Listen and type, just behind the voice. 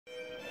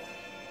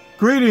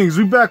Greetings,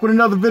 we're back with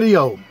another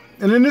video.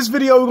 And in this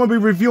video, we're going to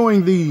be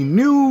reviewing the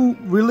new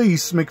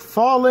release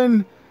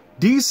Mcfarlane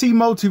DC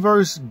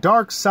Multiverse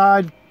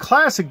Darkseid,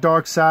 Classic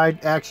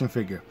Darkseid action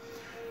figure.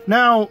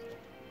 Now,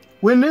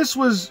 when this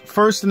was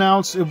first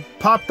announced, it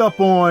popped up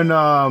on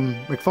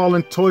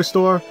Mcfarlane Toy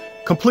Store,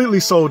 completely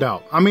sold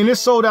out. I mean, it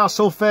sold out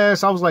so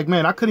fast, I was like,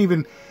 man, I couldn't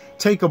even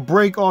take a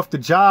break off the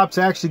job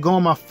to actually go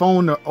on my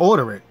phone to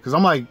order it. Because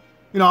I'm like,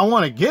 you know, I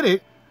want to get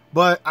it,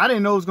 but I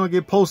didn't know it was going to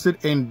get posted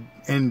and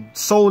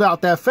sold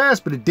out that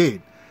fast, but it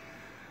did.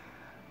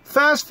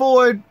 Fast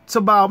forward to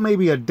about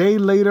maybe a day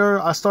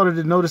later, I started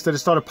to notice that it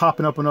started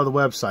popping up on other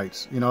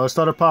websites. You know, it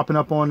started popping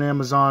up on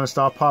Amazon, it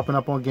started popping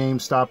up on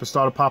GameStop, it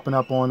started popping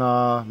up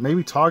on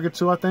maybe Target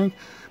too, I think.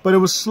 But it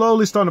was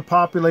slowly starting to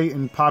populate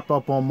and pop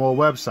up on more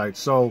websites.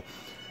 So,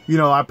 you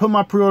know, I put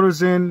my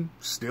pre-orders in,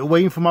 still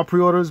waiting for my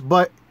pre-orders.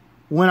 But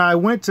when I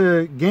went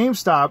to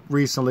GameStop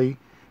recently,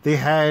 they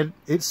had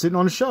it sitting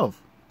on the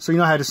shelf. So, you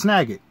know, I had to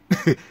snag it.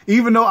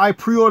 Even though I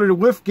pre-ordered it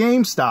with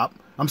GameStop,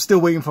 I'm still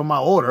waiting for my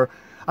order.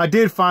 I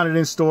did find it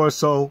in store,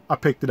 so I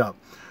picked it up.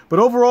 But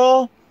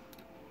overall,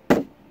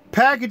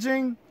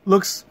 packaging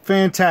looks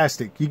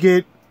fantastic. You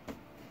get,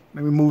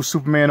 let me move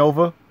Superman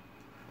over.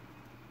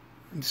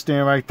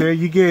 Stand right there.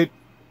 You get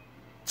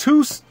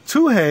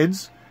two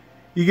heads.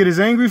 You get his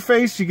angry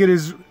face, you get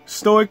his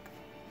stoic,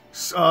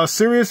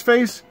 serious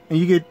face, and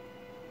you get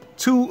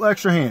 2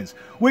 extra hands,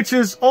 which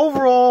is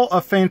overall a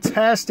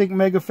fantastic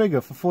mega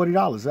figure for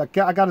 $40.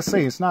 I gotta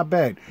say, it's not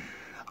bad.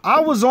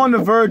 I was on the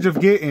verge of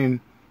getting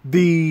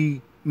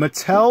the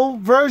Mattel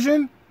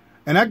version,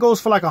 and that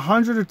goes for like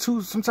 $100 or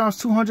 $200,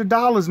 sometimes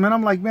 $200, man.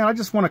 I'm like, man, I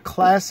just want a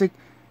classic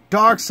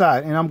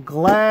Darkseid, and I'm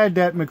glad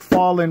that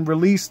Mcfarlane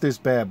released this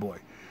bad boy.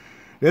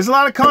 There's a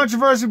lot of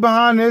controversy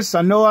behind this.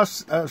 I know I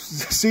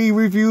see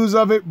reviews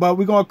of it, but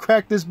we're going to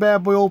crack this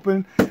bad boy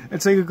open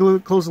and take a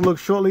closer look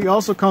shortly. It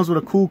also comes with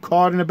a cool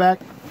card in the back.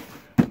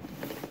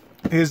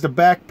 Here's the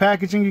back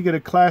packaging. You get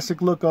a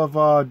classic look of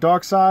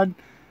Darkseid.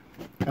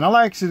 And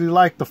I actually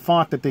like the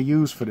font that they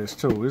use for this,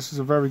 too. This is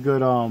a very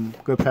good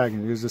good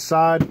packaging. Here's the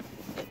side.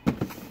 And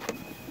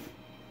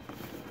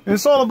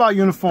it's all about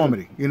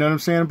uniformity, you know what I'm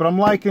saying? But I'm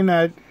liking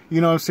that, you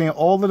know what I'm saying,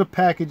 all of the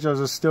packages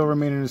are still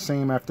remaining the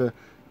same after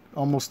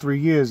almost 3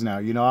 years now.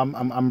 You know,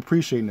 I'm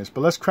appreciating this.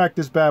 But let's crack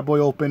this bad boy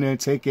open and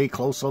take a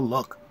closer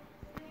look.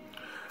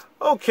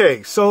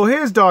 Okay, so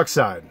here's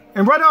Darkseid.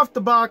 And right off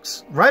the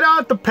box, right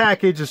out the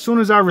package, as soon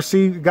as I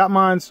got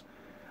mine's,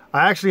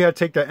 I actually had to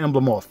take that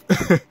emblem off.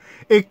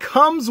 It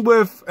comes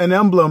with an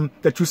emblem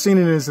that you've seen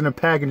in the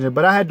packaging,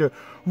 but I had to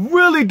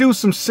really do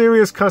some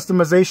serious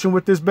customization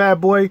with this bad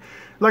boy.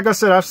 Like I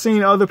said, I've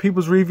seen other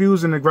people's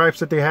reviews and the gripes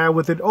that they had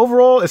with it.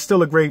 Overall, it's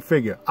still a great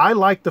figure. I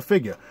like the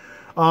figure.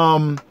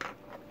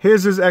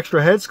 Here's his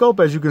extra head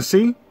sculpt, as you can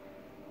see.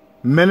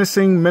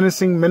 Menacing,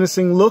 menacing,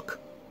 menacing look.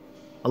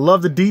 I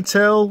love the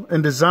detail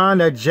and design,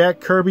 that Jack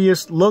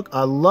Kirby-esque look.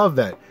 I love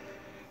that.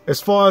 As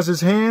far as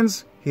his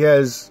hands, he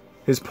has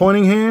his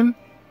pointing hand.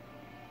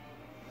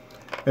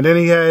 And then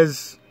he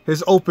has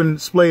his open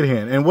splayed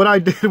hand. And what I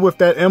did with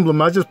that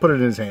emblem, I just put it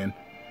in his hand.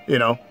 You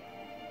know.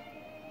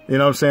 You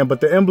know what I'm saying?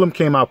 But the emblem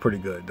came out pretty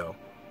good, though.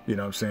 You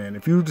know what I'm saying?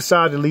 If you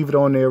decide to leave it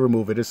on there,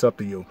 remove it. It's up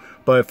to you.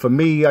 But for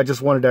me, I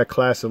just wanted that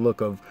classic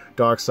look of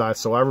Darkseid.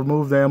 So I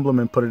removed the emblem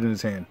and put it in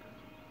his hand.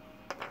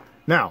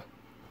 Now,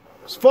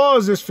 as far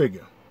as this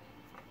figure,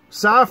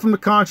 aside from the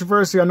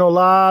controversy, I know a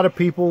lot of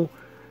people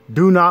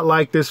do not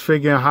like this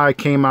figure and how it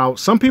came out.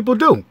 Some people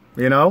do,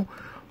 you know.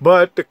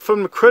 But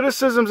from the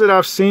criticisms that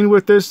I've seen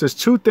with this, there's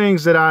 2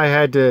 things that I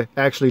had to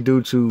actually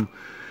do to,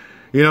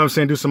 you know what I'm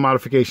saying, do some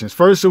modifications.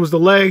 First, it was the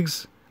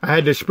legs. I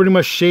had to pretty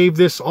much shave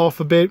this off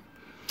a bit.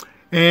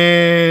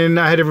 And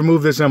I had to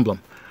remove this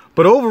emblem.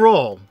 But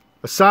overall,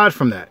 aside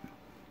from that,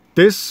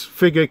 this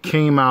figure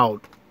came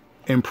out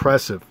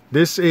impressive.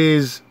 This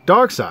is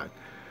Darkseid.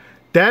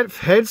 That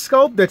head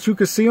sculpt that you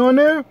can see on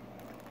there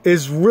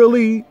is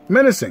really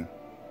menacing.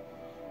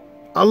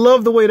 I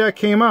love the way that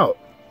came out.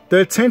 The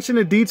attention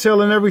to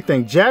detail and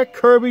everything. Jack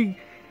Kirby,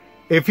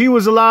 if he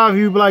was alive,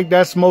 he would be like,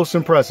 that's most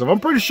impressive. I'm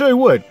pretty sure he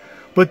would.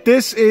 But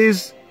this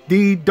is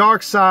the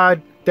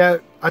Darkseid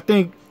that I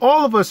think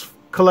all of us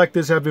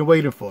collectors have been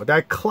waiting for.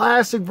 That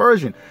classic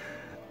version.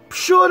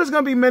 Sure, there's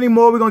going to be many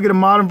more. We're going to get a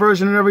modern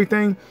version and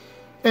everything.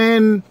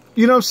 And,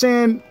 you know what I'm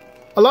saying,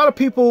 a lot of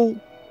people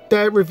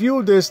that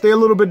reviewed this, they're a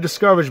little bit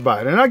discouraged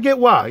by it. And I get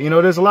why. You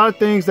know, there's a lot of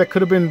things that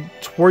could have been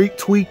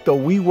tweaked or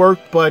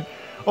reworked. But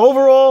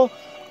overall,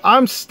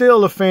 I'm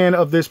still a fan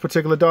of this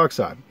particular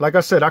Darkseid. Like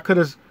I said, I could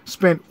have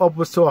spent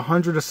upwards to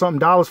 $100 or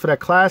something for that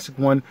classic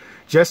one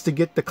just to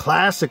get the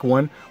classic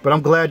one. But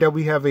I'm glad that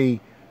we have a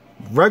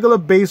regular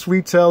base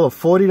retail of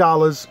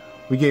 $40.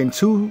 We're getting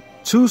two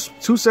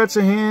sets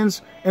of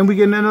hands, and we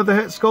getting another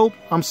head sculpt.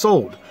 I'm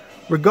sold.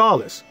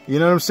 Regardless, you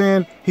know what I'm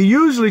saying? He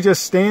usually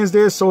just stands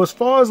there. So as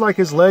far as like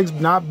his legs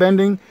not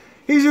bending,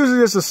 he's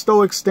usually just a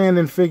stoic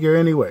standing figure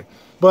anyway.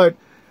 But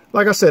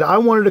like I said, I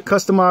wanted to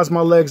customize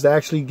my legs to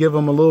actually give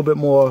him a little bit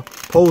more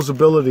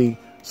posability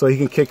so he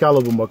can kick out a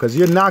little bit more. Because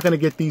you're not going to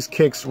get these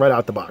kicks right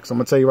out the box. I'm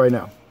going to tell you right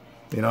now.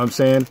 You know what I'm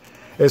saying?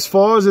 As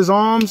far as his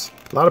arms,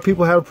 a lot of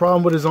people have a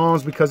problem with his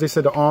arms because they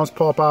said the arms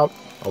pop out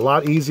a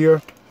lot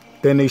easier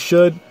than they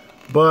should.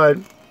 But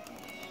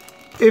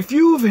if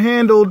you've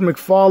handled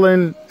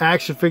Mcfarlane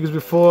action figures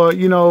before,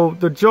 you know,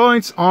 the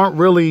joints aren't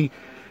really,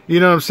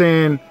 you know what I'm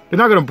saying, they're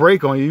not going to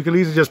break on you. You can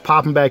easily just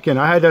pop them back in.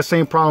 I had that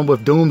same problem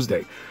with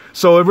Doomsday.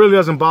 So it really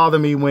doesn't bother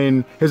me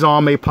when his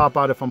arm may pop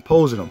out if I'm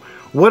posing him.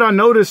 What I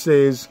noticed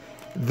is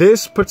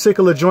this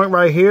particular joint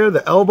right here,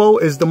 the elbow,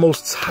 is the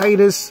most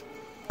tightest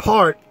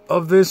part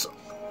of this,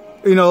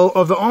 you know,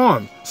 of the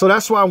arm. So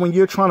that's why when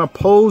you're trying to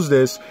pose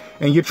this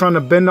and you're trying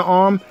to bend the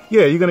arm,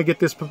 yeah, you're going to get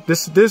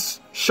this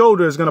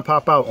shoulder is going to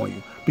pop out on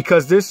you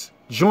because this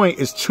joint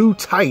is too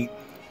tight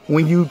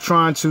when you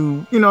trying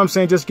to, you know what I'm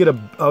saying, just get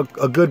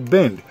a good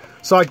bend.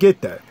 So I get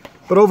that.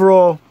 But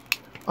overall,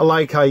 I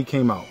like how he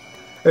came out.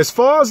 As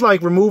far as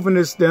like removing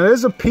this,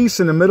 there's a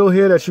piece in the middle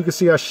here that you can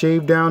see I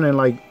shaved down and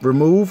like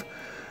removed.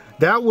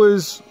 That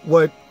was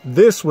what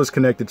this was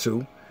connected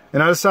to.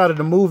 And I decided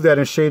to move that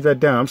and shave that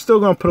down. I'm still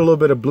going to put a little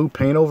bit of blue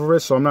paint over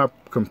it, so I'm not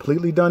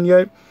completely done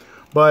yet.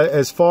 But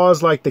as far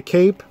as like the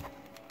cape,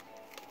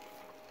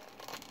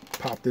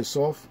 pop this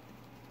off.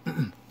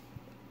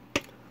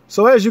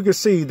 So as you can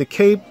see, the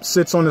cape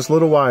sits on this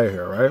little wire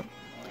here, right?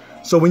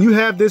 So when you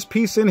have this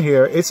piece in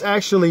here, it's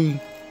actually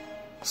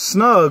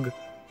snug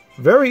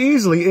very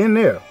easily in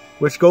there,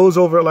 which goes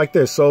over it like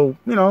this. So,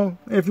 you know,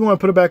 if you want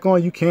to put it back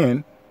on, you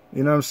can.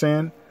 You know what I'm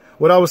saying?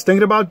 What I was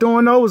thinking about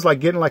doing, though, was like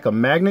getting like a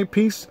magnet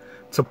piece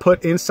to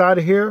put inside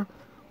of here.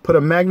 Put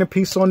a magnet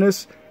piece on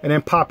this and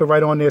then pop it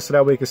right on there so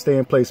that way it can stay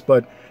in place.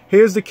 But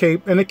here's the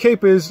cape, and the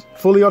cape is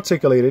fully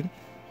articulated.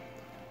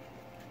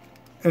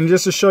 And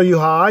just to show you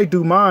how I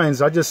do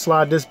mines, I just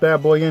slide this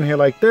bad boy in here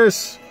like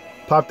this,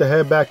 pop the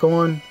head back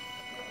on,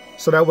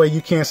 so that way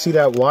you can't see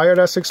that wire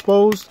that's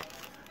exposed.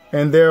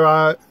 And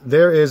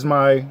there is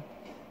my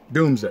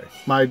Doomsday,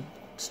 my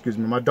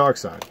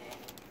Darkseid.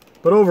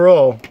 But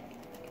overall,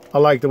 I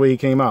like the way he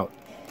came out.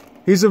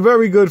 He's a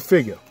very good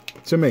figure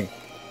to me.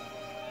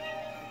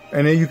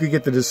 And then you could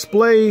get the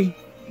display,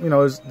 you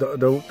know,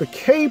 the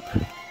cape.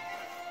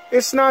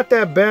 It's not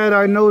that bad.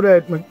 I know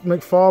that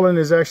Mcfarlane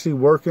is actually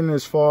working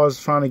as far as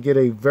trying to get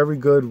a very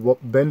good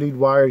bendy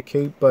wired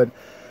cape. But,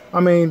 I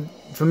mean,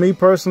 for me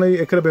personally,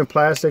 it could have been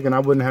plastic and I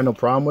wouldn't have no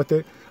problem with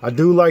it. I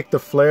do like the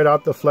flared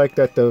out deflect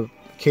that the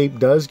cape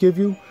does give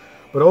you.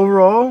 But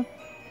overall,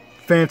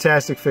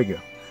 fantastic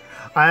figure.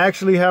 I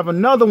actually have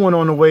another one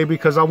on the way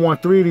because I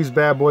want 3 of these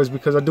bad boys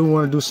because I do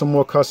want to do some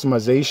more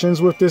customizations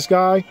with this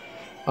guy.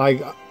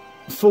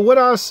 For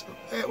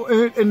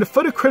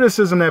the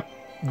criticism that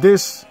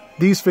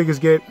these figures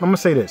get, I'm going to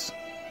say this.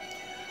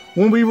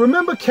 When we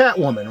remember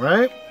Catwoman,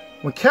 right?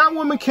 When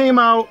Catwoman came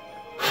out,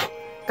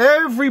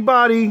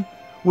 everybody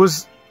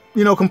was,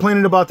 you know,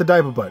 complaining about the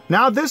diaper butt.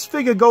 Now this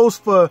figure goes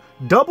for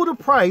double the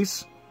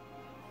price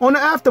on the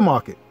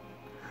aftermarket.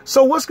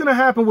 So what's going to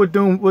happen with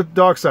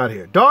Darkseid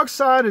here?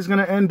 Darkseid is going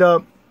to end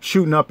up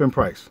shooting up in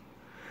price.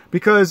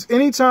 Because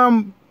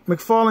anytime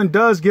Mcfarlane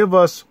does give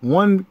us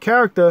one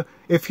character,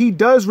 if he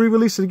does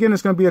re-release it again,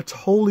 it's going to be a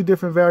totally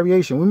different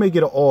variation. We may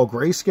get an all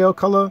grayscale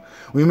color.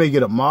 We may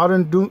get a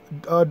modern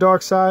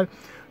Darkseid.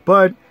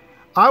 But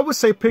I would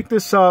say pick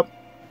this up.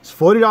 It's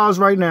 $40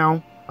 right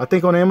now. I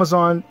think on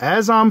Amazon,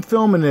 as I'm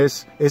filming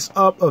this, it's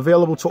up,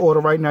 available to order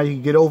right now. You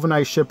can get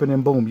overnight shipping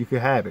and boom, you can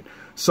have it.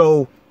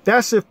 So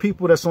that's if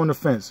people that's on the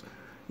fence.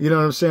 You know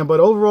what I'm saying?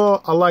 But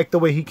overall, I like the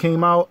way he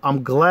came out.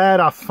 I'm glad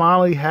I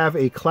finally have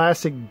a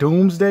classic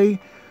Doomsday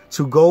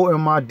to go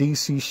in my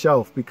DC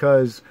shelf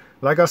because,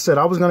 like I said,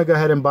 I was going to go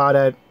ahead and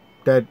buy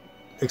that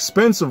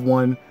expensive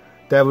one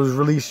that was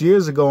released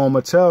years ago on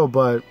Mattel.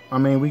 But, I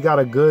mean, we got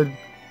a good,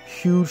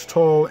 huge,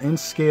 tall,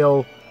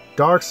 in-scale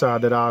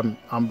Darkseid that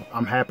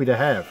I'm happy to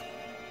have.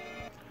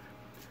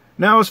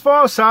 Now, as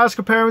far as size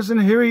comparison,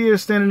 here he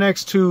is standing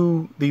next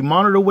to the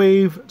Monitor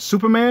Wave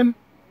Superman.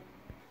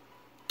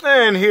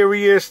 And here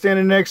he is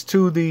standing next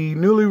to the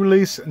newly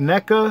released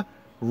NECA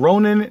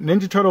Ronin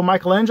Ninja Turtle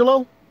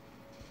Michelangelo.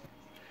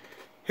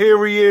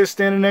 Here he is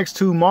standing next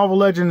to Marvel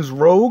Legends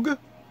Rogue.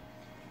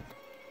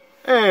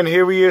 And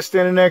here he is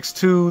standing next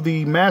to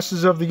the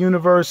Masters of the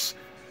Universe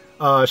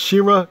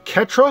She-Ra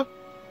Ketra.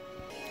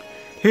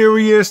 Here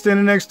he is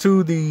standing next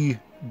to the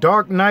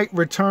Dark Knight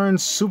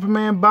Returns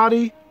Superman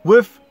body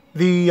with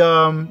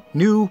the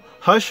new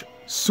Hush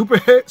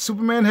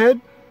Superman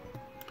head.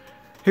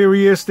 Here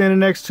he is standing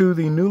next to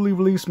the newly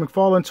released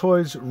Mcfarlane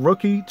Toys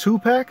Rookie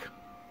 2-pack.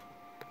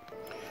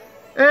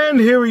 And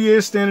here he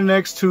is standing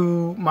next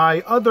to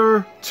my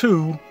other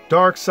 2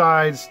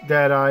 Darkseids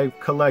that I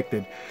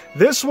collected.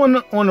 This one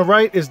on the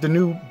right is the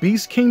new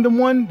Beast Kingdom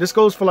one. This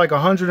goes for like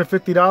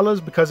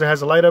 $150 because it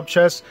has a light up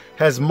chest,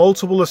 has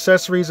multiple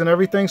accessories and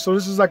everything. So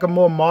this is like a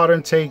more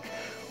modern take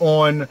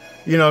on,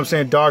 you know what I'm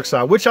saying,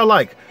 Darkseid, which I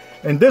like.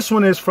 And this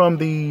one is from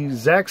the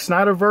Zack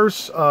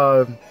Snyderverse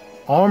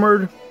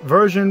armored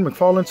version,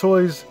 Mcfarlane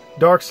Toys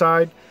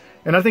Darkseid.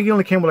 And I think he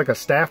only came with like a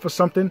staff or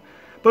something.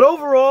 But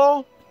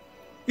overall,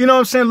 you know what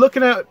I'm saying,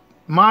 looking at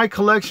my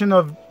collection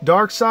of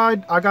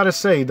Darkseid, I gotta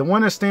say, the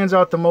one that stands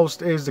out the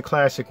most is the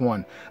classic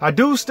one. I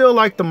do still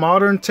like the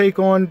modern take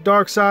on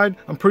Darkseid.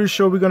 I'm pretty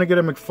sure we're gonna get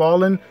a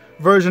Mcfarlane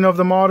version of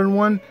the modern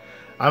one.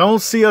 I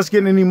don't see us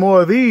getting any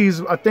more of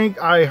these. I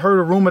think I heard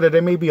a rumor that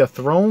there may be a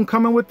throne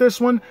coming with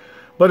this one.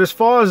 But as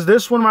far as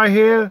this one right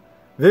here,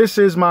 this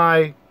is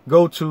my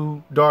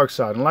go-to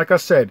Darkseid. And like I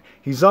said,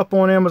 he's up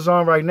on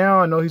Amazon right now.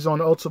 I know he's on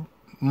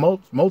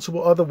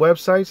multiple other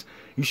websites.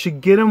 You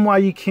should get him while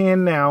you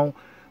can now,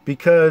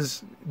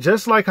 because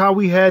just like how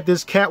we had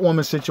this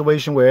Catwoman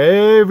situation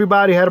where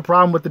everybody had a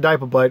problem with the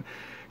diaper butt,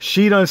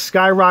 she done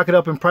skyrocket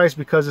up in price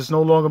because it's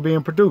no longer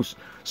being produced.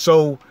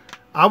 So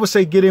I would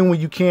say get in when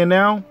you can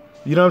now.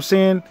 You know what I'm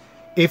saying?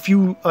 If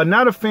you are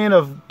not a fan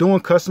of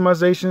doing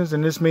customizations,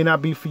 and this may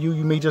not be for you,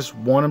 you may just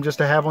want them just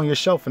to have on your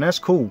shelf, and that's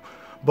cool.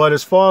 But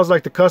as far as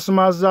like the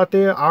customizers out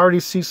there, I already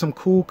see some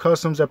cool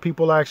customs that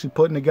people are actually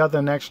putting together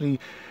and actually,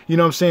 you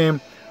know what I'm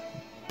saying,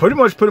 pretty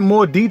much putting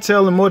more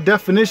detail and more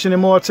definition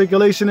and more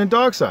articulation in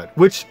Darkseid,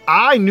 which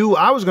I knew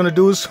I was going to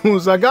do as soon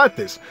as I got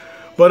this.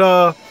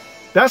 But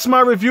that's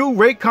my review.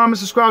 Rate, comment,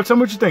 subscribe. Tell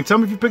me what you think. Tell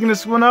me if you're picking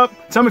this one up.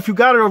 Tell me if you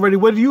got it already.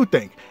 What do you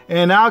think?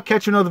 And I'll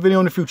catch you in another video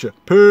in the future.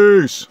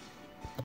 Peace.